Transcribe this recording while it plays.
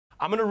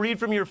I'm going to read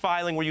from your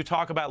filing where you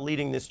talk about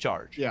leading this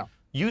charge. Yeah.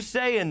 You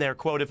say in there,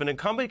 quote, if an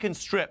incumbent can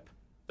strip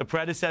the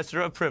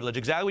predecessor of privilege,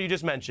 exactly what you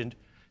just mentioned,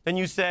 then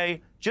you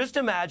say, just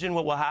imagine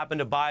what will happen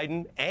to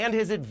Biden and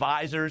his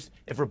advisors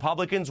if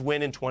Republicans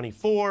win in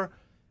 24.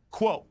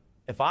 Quote,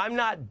 if I'm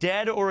not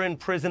dead or in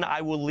prison,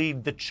 I will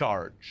lead the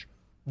charge.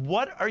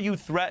 What are you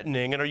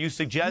threatening? And are you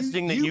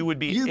suggesting that you would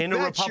be in a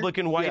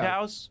Republican White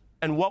House?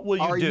 And what will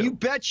you do? You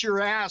bet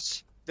your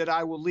ass that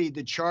I will lead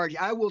the charge.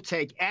 I will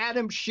take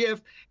Adam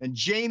Schiff and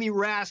Jamie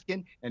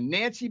Raskin and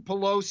Nancy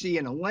Pelosi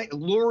and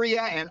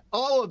Luria and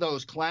all of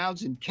those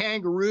clowns and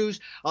kangaroos.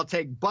 I'll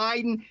take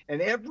Biden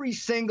and every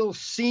single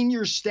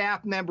senior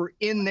staff member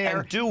in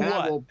there. And do what?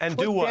 I will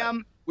put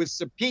them with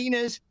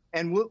subpoenas.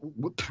 And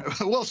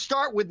we'll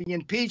start with the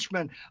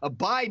impeachment of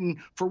Biden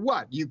for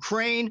what?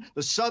 Ukraine,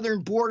 the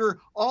southern border,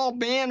 all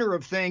manner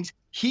of things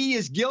he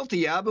is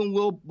guilty of, and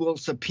we'll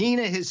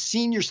subpoena his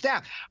senior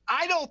staff.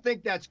 I don't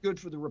think that's good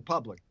for the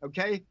Republic,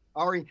 okay,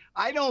 Ari?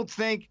 I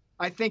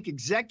think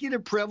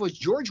executive privilege,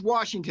 George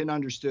Washington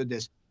understood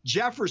this,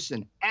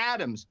 Jefferson,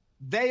 Adams,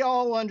 they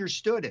all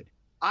understood it.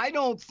 I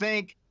don't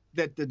think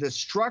that the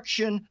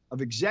destruction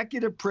of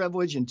executive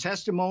privilege and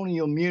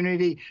testimonial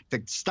immunity to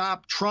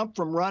stop Trump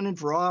from running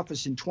for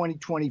office in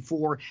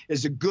 2024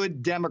 is a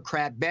good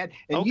Democrat bet,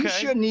 and you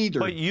shouldn't either.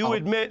 But you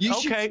admit,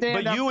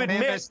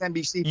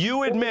 MSNBC,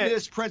 you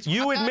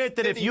admit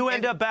that if you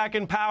end up back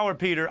in power,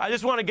 Peter, I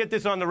just want to get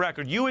this on the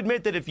record. You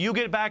admit that if you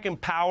get back in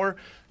power,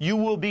 you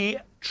will be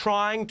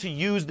trying to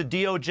use the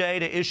DOJ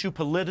to issue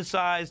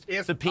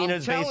politicized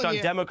subpoenas based on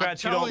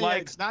Democrats you don't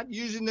like. It's not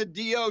using the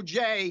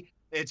DOJ.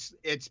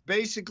 It's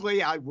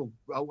basically I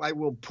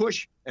will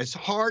push as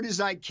hard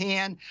as I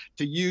can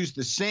to use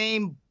the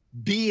same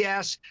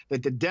BS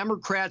that the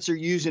Democrats are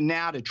using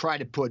now to try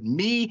to put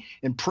me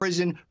in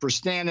prison for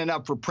standing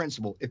up for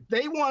principle. If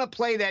they want to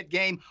play that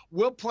game,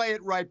 we'll play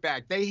it right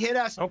back. They hit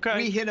us,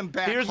 we hit them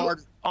back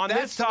hard. On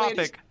this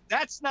topic,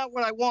 that's not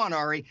what I want,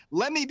 Ari.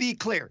 Let me be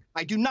clear.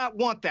 I do not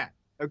want that.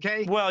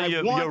 Okay. Well,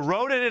 you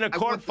wrote it in a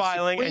court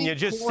filing, and you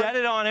just said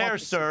it on air,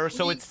 sir,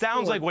 so it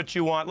sounds like what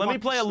you want. Let me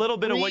play a little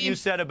bit of what you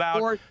said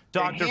about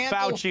Dr.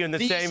 Fauci in the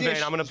same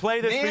vein. I'm going to play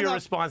this for your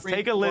response.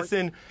 Take a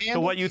listen to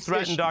what you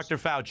threatened Dr.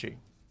 Fauci.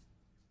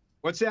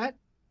 What's that?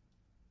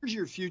 Here's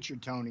your future,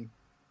 Tony.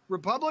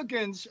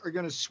 Republicans are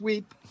going to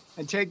sweep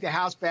and take the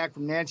House back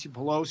from Nancy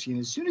Pelosi, and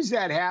as soon as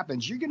that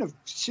happens, you're going to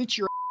sit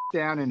your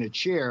down in a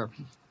chair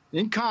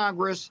in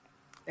Congress,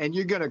 and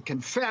you're going to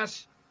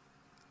confess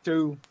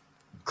to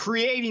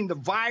creating the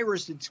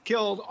virus that's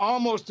killed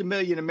almost 1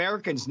 million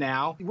Americans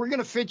now. We're going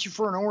to fit you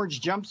for an orange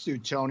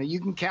jumpsuit, Tony.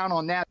 You can count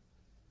on that.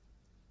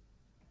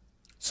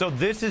 So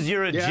this is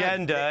your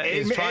agenda,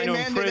 is trying to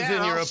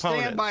imprison your opponents.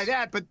 I'll stand by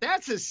that, but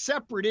that's a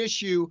separate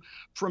issue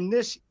from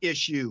this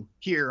issue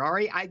here, all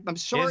right? I'm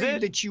sorry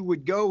that you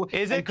would go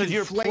Is it because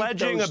you're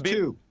pledging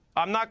abuse?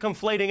 I'm not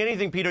conflating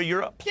anything, Peter.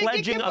 You're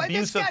pledging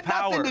abuse of power. It's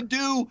got nothing to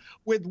do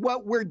with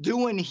what we're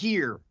doing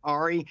here,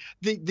 Ari.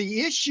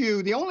 The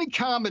issue, the only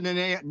common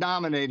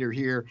denominator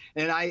here,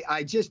 and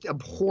I just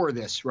abhor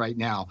this right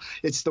now,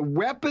 it's the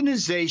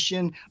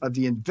weaponization of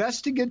the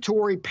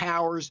investigatory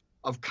powers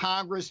of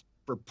Congress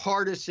for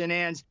partisan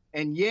ends.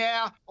 And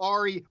yeah,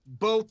 Ari,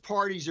 both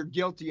parties are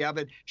guilty of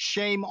it.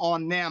 Shame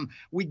on them.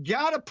 We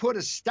got to put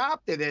a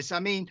stop to this. I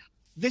mean,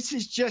 this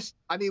is just,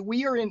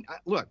 we are in,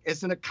 look,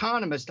 as an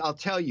economist, I'll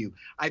tell you,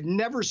 I've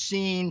never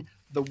seen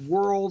the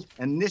world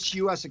and this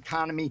U.S.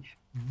 economy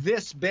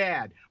this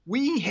bad.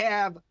 We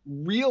have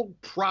real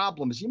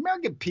problems. The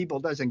American people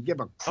doesn't give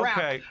a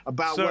crap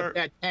about what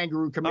that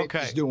kangaroo committee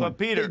is doing. But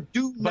Peter, they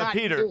do not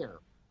care.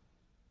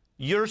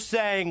 You're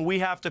saying we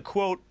have to,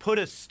 quote, put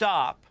a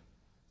stop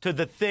to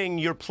the thing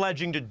you're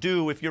pledging to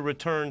do if you're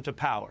returned to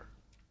power.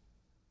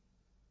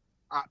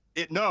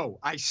 No,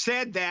 I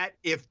said that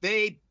if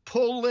they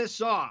pull this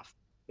off,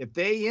 if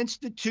they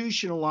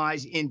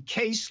institutionalize in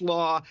case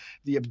law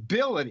the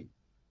ability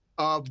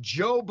of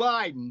Joe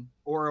Biden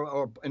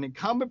or an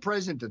incumbent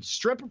president to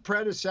strip a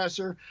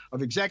predecessor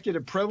of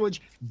executive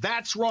privilege,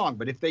 that's wrong.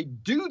 But if they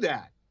do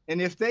that,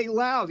 and if they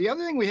allow, the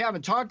other thing we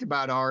haven't talked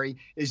about, Ari,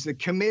 is the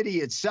committee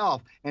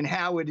itself and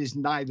how it is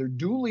neither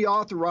duly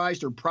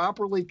authorized or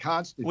properly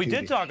constituted. We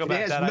did talk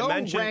about that. It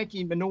has no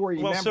ranking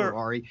minority member,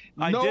 Ari.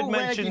 No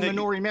ranking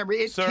minority member.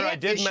 It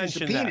can't issue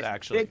subpoenas.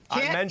 Actually. It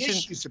can't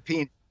issue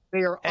subpoenas.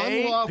 They are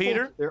unlawful.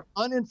 Peter, they're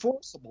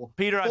unenforceable.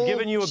 Peter, I've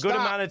given you a good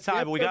amount of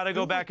time, but we got to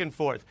go back and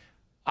forth.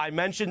 I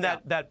mentioned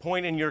that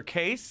point in your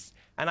case,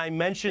 and I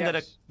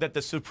mentioned that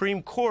the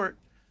Supreme Court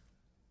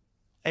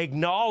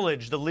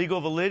acknowledged the legal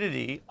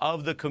validity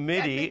of the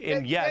committee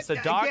in, yes, a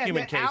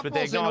document case, but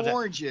they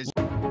acknowledged that.